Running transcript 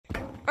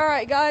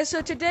Alright guys,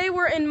 so today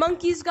we're in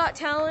Monkey's Got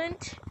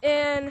Talent,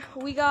 and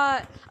we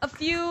got a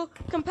few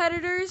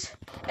competitors,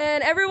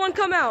 and everyone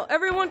come out,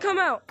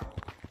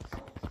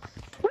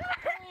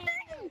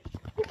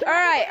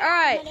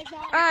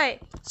 Alright,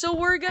 so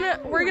we're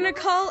gonna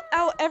call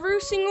out every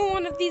single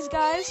one of these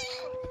guys,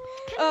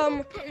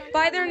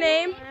 by their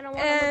name,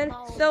 and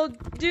they'll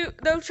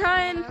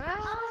try and,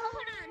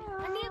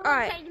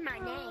 alright,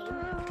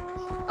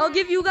 I'll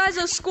give you guys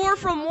a score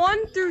from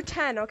 1 through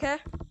 10, okay?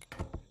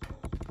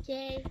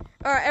 Okay.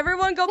 Alright,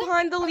 everyone go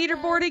behind the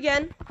leaderboard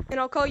again, and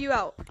I'll call you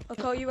out.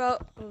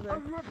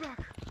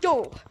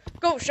 Go,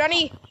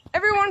 Shunny.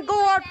 Everyone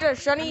go out there,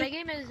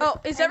 Shunny. Oh,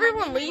 is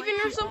everyone leaving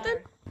or something?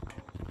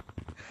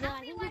 No,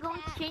 I think we're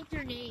going to change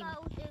their name.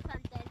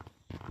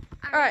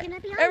 Alright,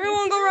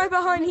 everyone go right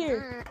behind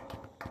here.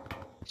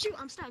 Shoot,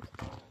 I'm stuck.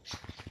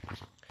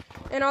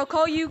 And I'll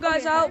call you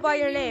guys out by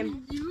your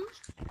name.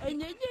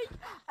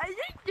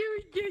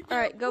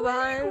 Alright, go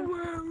behind.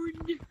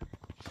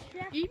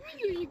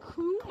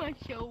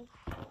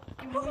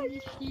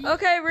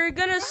 Okay, we're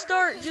gonna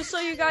start, just so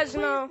you guys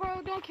know.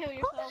 Bro, don't kill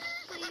yourself.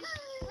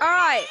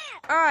 Alright.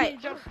 You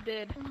just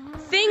did.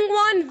 Thing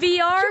 1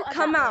 VR,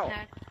 come out.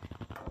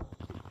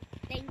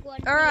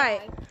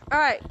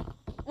 Alright.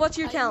 What's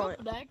your talent?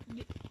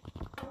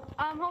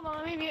 Hold on,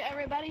 let me mute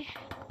everybody.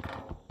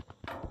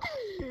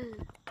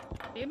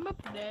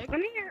 Let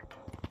me hear.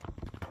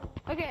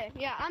 Okay,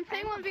 yeah, I'm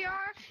Thing 1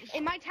 VR,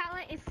 and my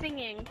talent is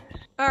singing.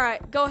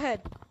 Alright, go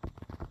ahead.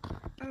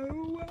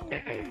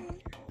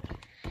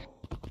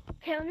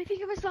 Okay, let me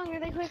think of a song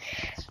really quick.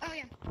 Oh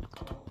yeah.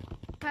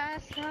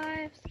 Past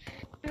lives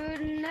should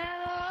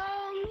never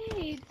hold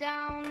me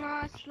down.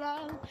 Lost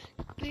love,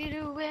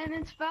 bitter when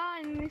it's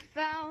finally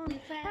found.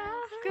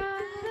 I've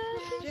got a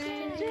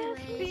stranger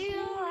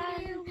feel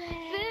like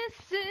this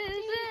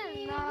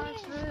isn't our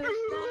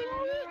first time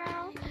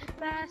around.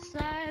 Past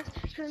lives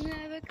could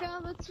never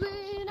come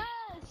between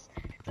us.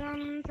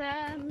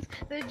 Sometimes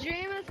the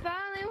dreamers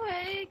finally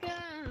wake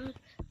up.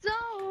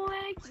 Don't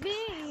wake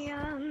me,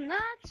 I'm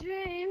not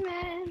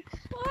dreaming.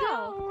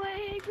 Don't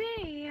wake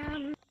me,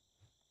 I'm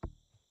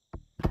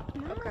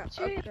not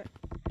dreaming.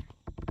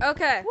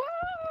 Okay.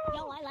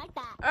 Yo, I like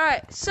that.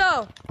 Alright,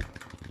 so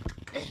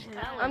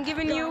I'm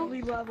giving you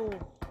a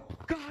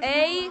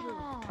 8.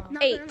 An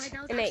 8.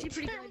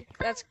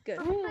 That's good.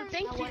 Ooh,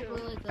 thank you.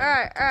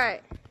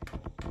 Alright.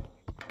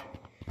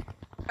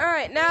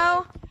 Alright,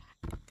 now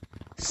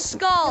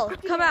Skull,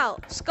 come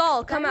out.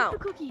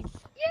 Cookies.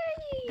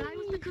 Yay! Guy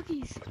with the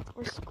cookies.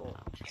 Or Skull.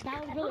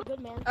 That was really good,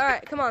 man.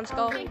 Alright, come on,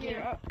 Skull. Thank you.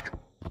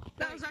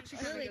 That was actually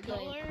really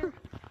good.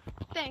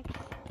 Thanks.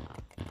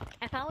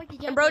 I felt like you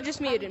And bro just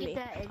muted me.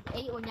 An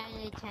 8 or 9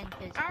 out of 10.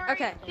 Alright,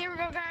 Okay. Here we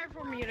go, guys.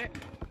 We're muted.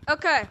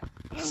 Okay,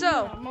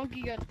 so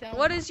Monkey got talent.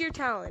 what is your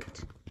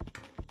talent?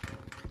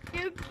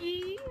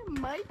 Yuki,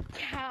 my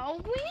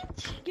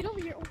talent? Get over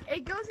here.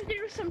 It goes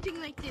into something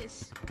like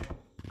this.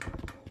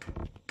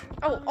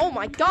 Oh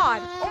my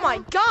god!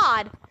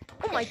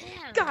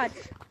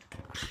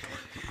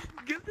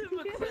 Give them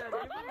a 10.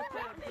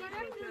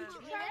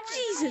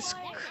 Jesus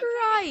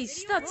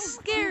Christ, that's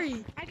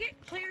scary. I get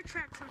player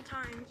track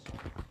sometimes.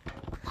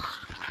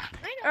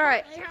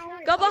 Alright,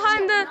 go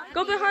behind the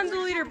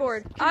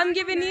leaderboard. I'm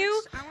giving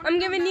you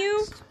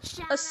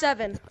a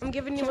 7. I'm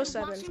giving you a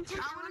 7.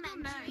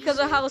 Because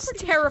of how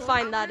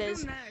terrifying that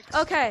is.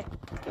 Okay.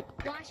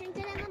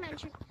 Washington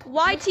Elementary.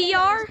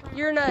 YTR,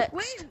 you're next.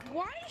 Wait,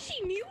 why is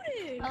she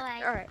muted?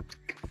 Alright.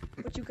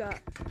 What you got?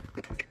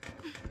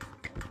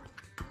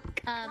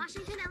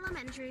 Washington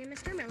Elementary,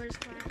 Mr. Miller's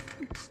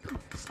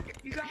class.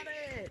 You got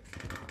it.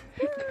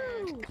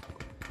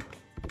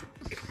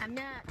 I'm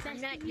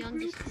not young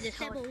this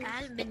whole. I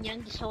haven't been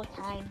young this whole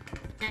time.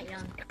 Not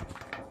young.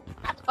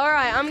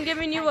 Alright, I'm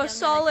giving you a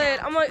solid.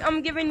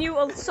 I'm giving you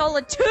a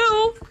solid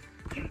 2.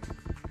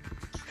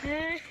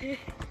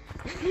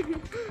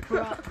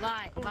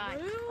 Bye.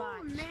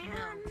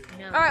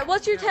 No. Alright,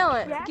 what's your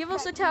talent? Give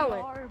us a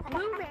talent.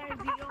 Blue Man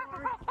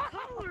VR,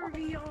 Color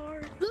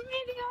VR, Blue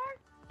Man VR.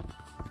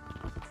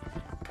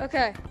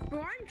 Okay.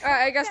 Alright,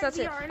 I guess that's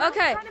it.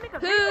 Okay.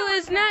 Who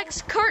is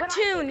next?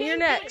 Cartoon, you're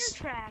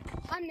next.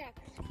 I'm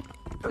next.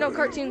 No,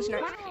 Cartoon's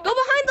next. Go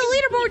behind the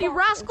leaderboard, you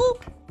rascal!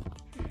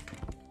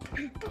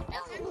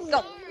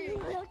 Go.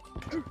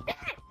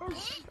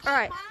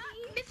 Alright.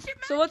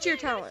 So what's your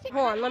talent?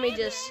 Hold on, let me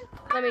just.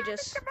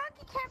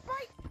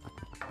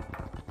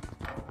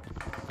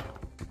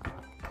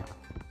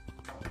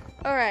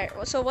 Alright,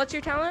 so what's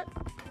your talent?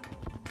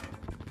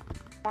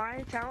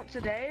 My talent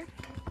today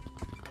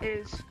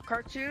is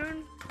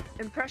cartoon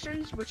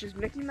impressions, which is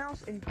Mickey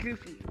Mouse and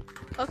Goofy.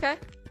 Okay.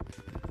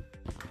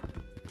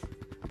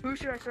 Who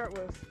should I start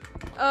with?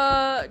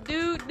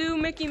 Do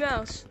Mickey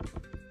Mouse.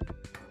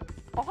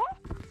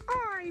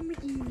 I'm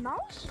Mickey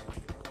Mouse.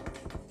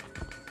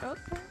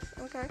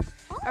 Okay.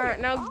 Alright,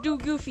 now do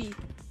Goofy.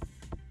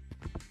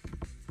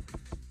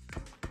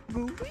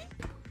 Goofy?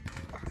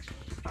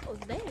 Oh,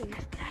 dang.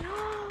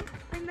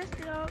 I messed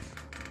it up.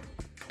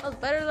 That was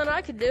better than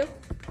I could do.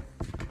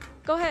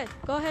 Go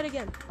ahead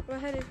again.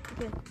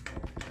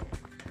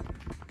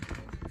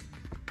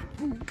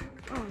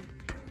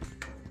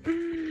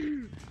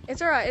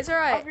 It's alright. It's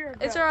alright. Over your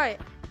It's gut. alright.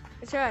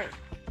 It's alright.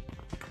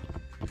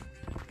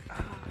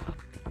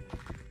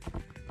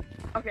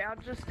 Okay, I'll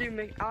just do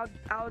Mickey.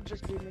 I'll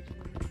just do Mickey.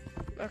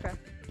 Okay.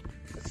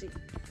 Let's see.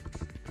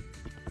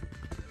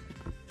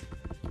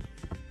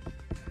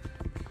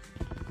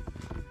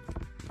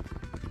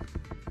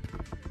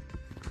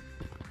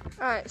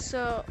 Alright,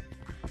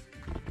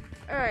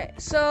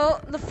 so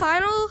the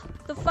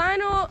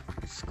final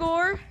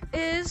score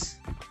is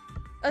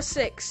a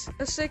 6.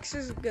 A 6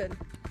 is good.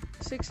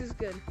 6 is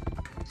good.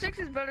 6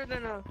 is better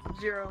than a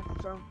 0.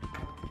 So.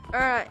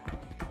 Alright.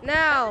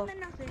 Now,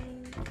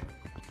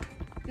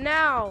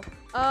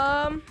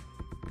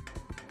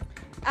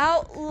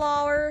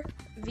 Outlaw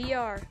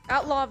VR,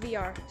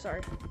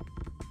 sorry.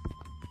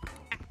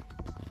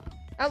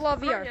 Outlaw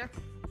VR. Yeah.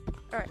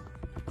 Alright.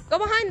 Go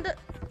behind the...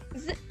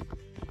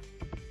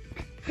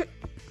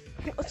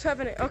 What's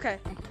happening? Okay.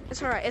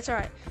 It's alright, it's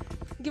alright.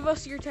 Give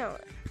us your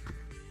talent.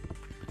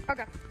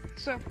 Okay,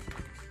 so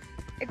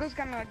it goes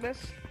kind of like this.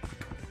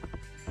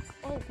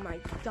 Oh my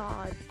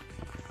god.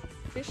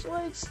 Fish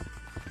legs?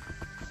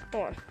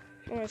 Hold on.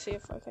 I'm gonna see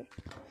if I can...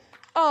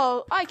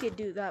 Oh, I could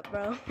do that,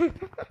 bro.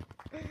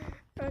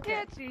 Okay.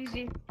 Yeah, it's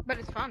easy, but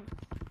it's fun.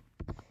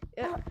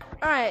 Yeah.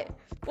 Alright.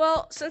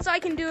 Well, since I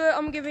can do it,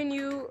 I'm giving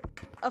you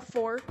a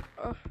 4.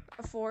 A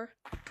 4.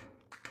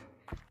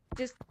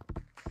 Just...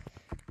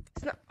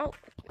 It's not... Oh,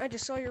 I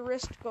just saw your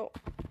wrist go...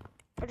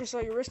 I just saw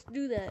your wrist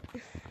do that.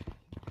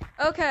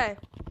 Okay.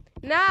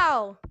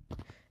 Now,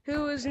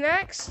 who is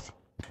next?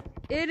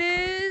 It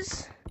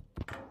is...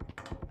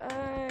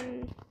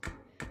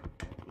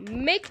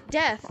 Make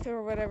Death,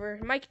 or whatever.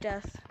 Mike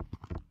Death.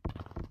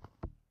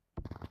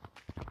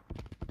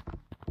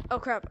 Oh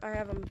crap, I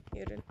have him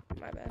muted.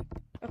 My bad.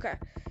 Okay.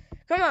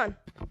 Come on.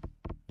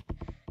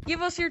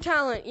 Give us your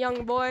talent,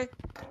 young boy.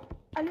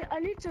 I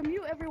need to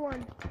mute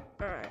everyone.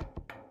 Alright.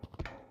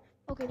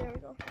 Okay, there we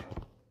go.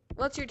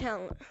 What's your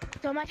talent?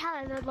 So my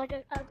talent is like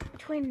a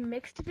between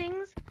mixed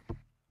things.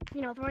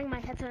 You know, throwing my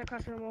headset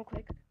across the room real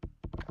quick.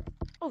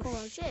 Oh Hold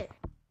on. shit.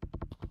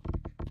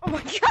 Oh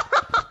my god!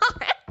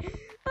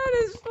 That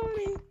is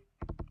funny.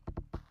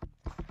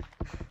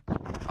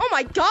 Oh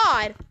my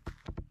god!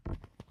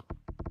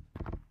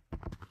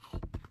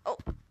 Oh.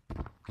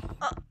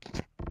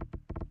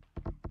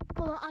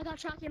 Hold on, I got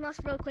Chalky and Lust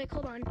real quick.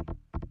 Hold on.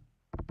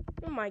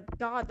 Oh my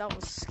god, that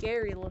was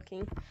scary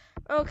looking.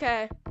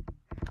 Okay.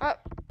 I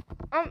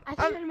think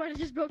I might have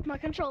just broke my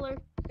controller.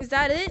 Is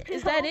that it?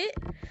 Is that it?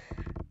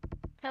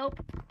 Help.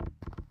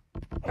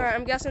 Alright,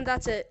 I'm guessing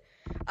that's it.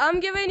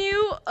 I'm giving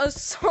you a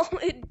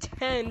solid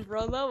 10,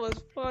 bro. That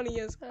was funny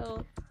as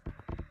hell.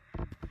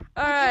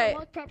 I Alright. can't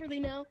walk properly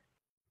now.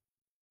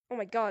 Oh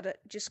my god, it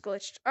just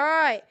glitched.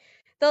 Alright.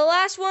 The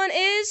last one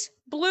is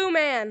Blue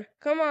Man.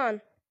 Come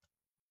on.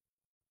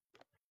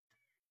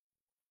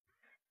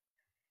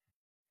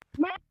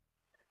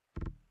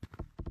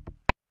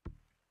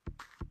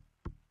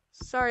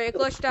 Sorry, it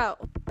glitched out.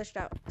 Glitched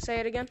out. Say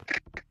it again.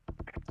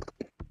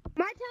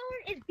 My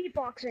talent is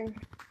beatboxing.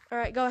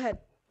 Alright, go ahead.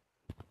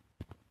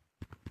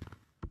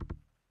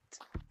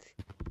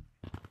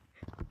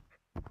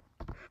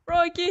 Bro,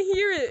 I can't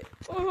hear it.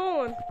 Oh,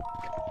 hold on.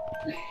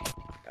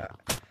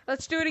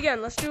 Let's do it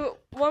again. Let's do it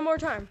one more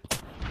time.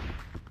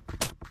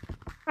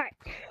 Alright.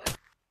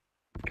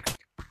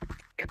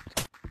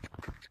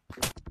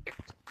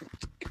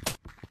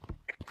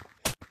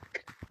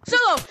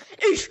 Solo!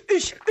 Ish,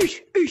 ish,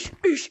 ish, ish,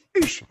 ish,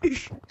 ish,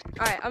 ish.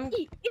 Alright,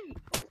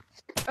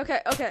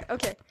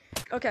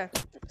 Okay.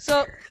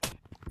 So,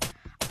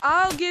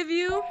 I'll give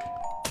you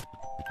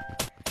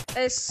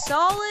a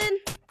solid...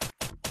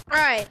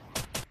 Alright.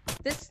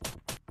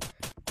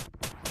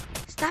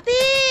 Stop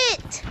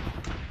it!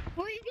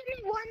 Will you give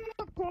me one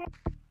more point?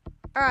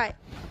 Alright.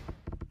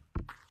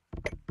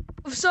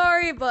 I'm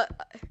sorry, but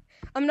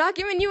I'm not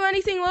giving you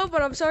anything low,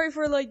 but I'm sorry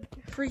for, like,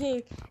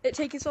 freaking it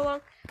taking so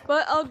long.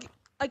 But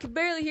I could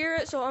barely hear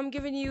it, so I'm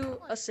giving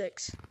you a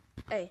 6.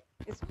 Hey,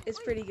 it's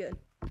pretty good.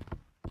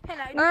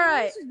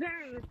 Alright.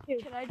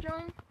 Can I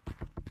join?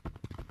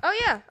 Oh,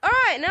 yeah.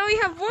 Alright, now we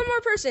have one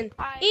more person.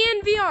 Hi.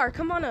 Ian VR,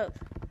 come on up.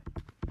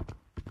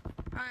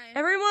 Hi.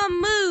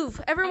 Everyone move.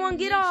 Everyone I'm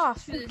get new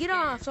off. to this Get game.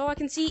 off so I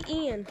can see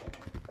Ian.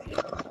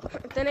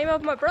 The name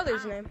of my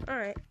brother's name.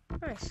 Alright.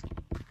 Nice.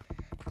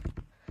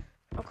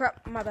 Oh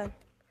crap, my bad.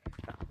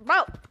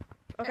 Bro.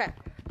 Okay.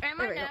 Am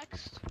There I we go.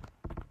 next?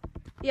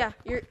 Yeah,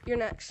 you're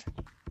next.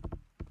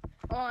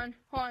 Hold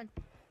on.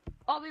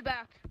 I'll be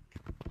back.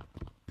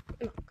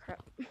 Oh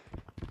crap.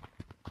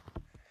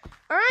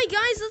 Alright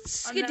guys,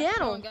 let's I'm next.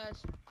 skedaddle. Hold on,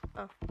 guys.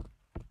 Oh.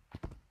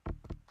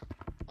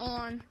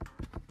 On.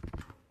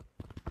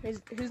 He's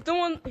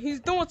doing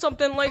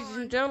something, ladies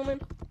and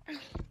gentlemen.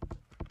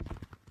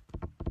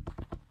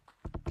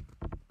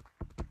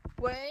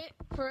 Wait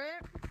for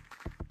it.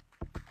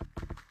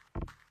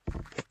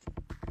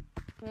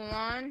 Hold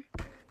on.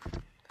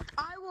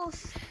 I will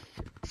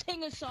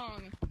sing a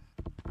song.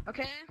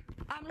 Okay?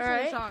 I'm gonna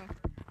sing a song.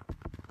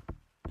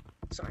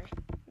 Sorry.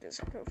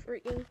 Just go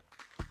freaking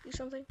do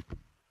something.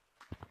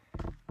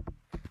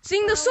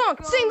 Sing the song.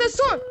 Sing the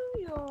song.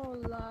 Your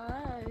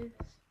life.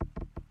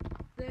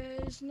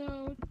 There's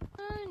no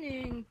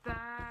turning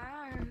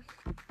back.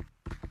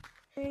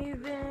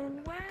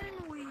 Even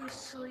when we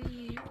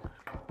sleep,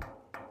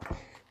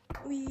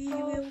 We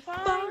will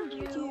find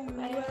you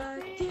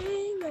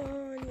acting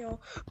on your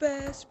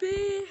best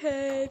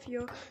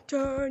behavior.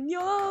 Turn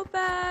your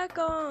back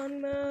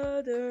on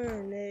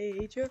Mother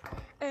Nature.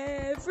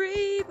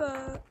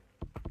 Everybody.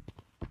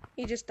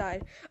 He just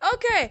died.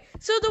 Okay,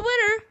 so the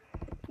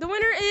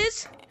winner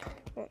is.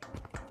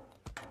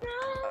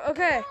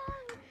 Okay.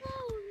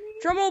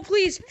 Drum roll,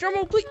 please. Drum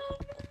roll, please.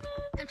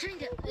 I'm trying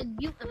to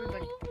mute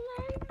everybody.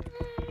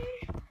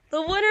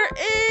 The winner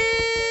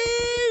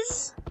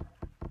is.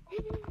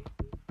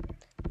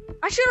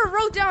 I should have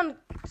wrote down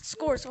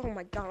scores. Oh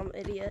my god, I'm an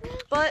idiot.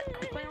 But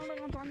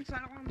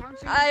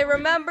I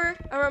remember.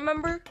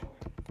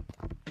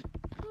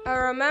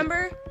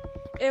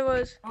 It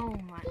was. oh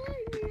my.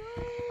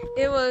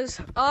 It was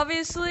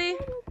obviously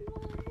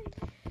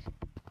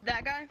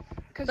That guy?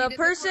 'Cause he the did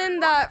person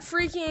that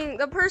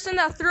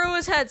threw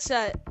his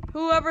headset.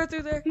 Whoever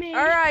threw their. Me.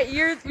 All right,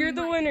 you're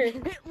the winner.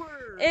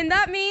 Hitler. And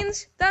that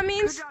means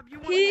Good job, you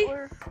won,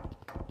 Hitler.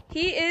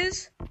 he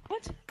is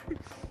What?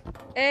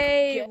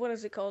 what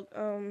is it called?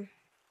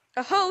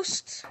 A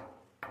host,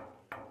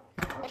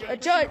 a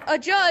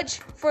judge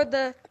for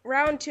the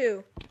round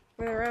 2.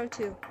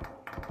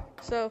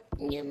 So,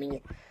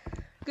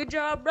 good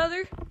job,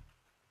 brother.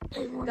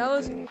 That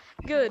was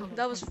good.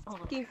 That was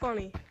fucking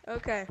funny.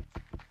 Okay.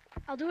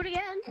 I'll do it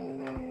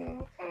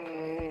again.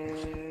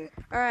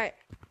 All right.